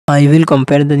I will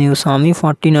compare the new Xiaomi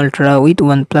 14 Ultra with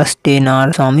OnePlus 10R.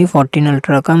 Xiaomi 14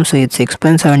 Ultra comes with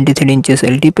 6.73 inches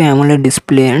LTP AMOLED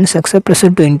display and success ratio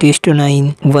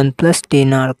 20:9. OnePlus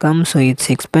 10R comes with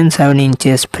 6.7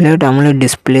 inches flat AMOLED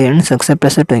display and success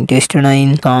ratio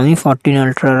 20:9. Xiaomi 14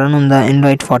 Ultra run on the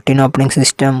Android 14 operating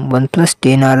system. OnePlus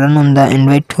 10R run on the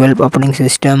Android 12 operating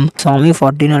system. Xiaomi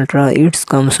 14 Ultra it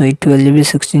comes with 12GB,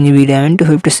 16GB RAM and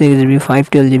 256GB,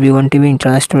 512GB, 1TB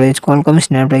internal storage. Qualcomm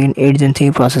Snapdragon 8 Gen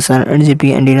 3 processor. 8GB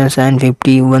Adreno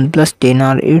 750. OnePlus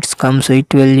 10R it comes with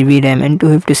 12GB RAM and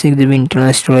 256GB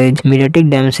internal storage. MediaTek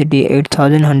Dimensity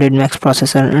 8100 Max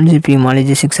processor and GPU Mali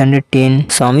G610.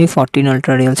 Xiaomi 14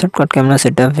 Ultra real set quad camera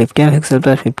setup 50MP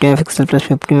plus 50MP plus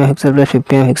 50MP plus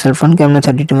 50MP front camera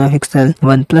 32MP.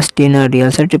 OnePlus 10R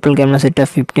real set triple camera setup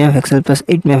 50MP plus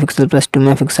 8MP plus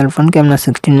 2MP front camera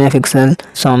 16MP.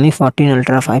 Xiaomi 14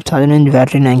 Ultra 5000 mAh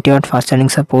battery 90W fast charging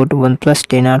support. OnePlus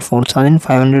 10R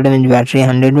 4500 mAh battery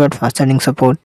 100W fast charging support.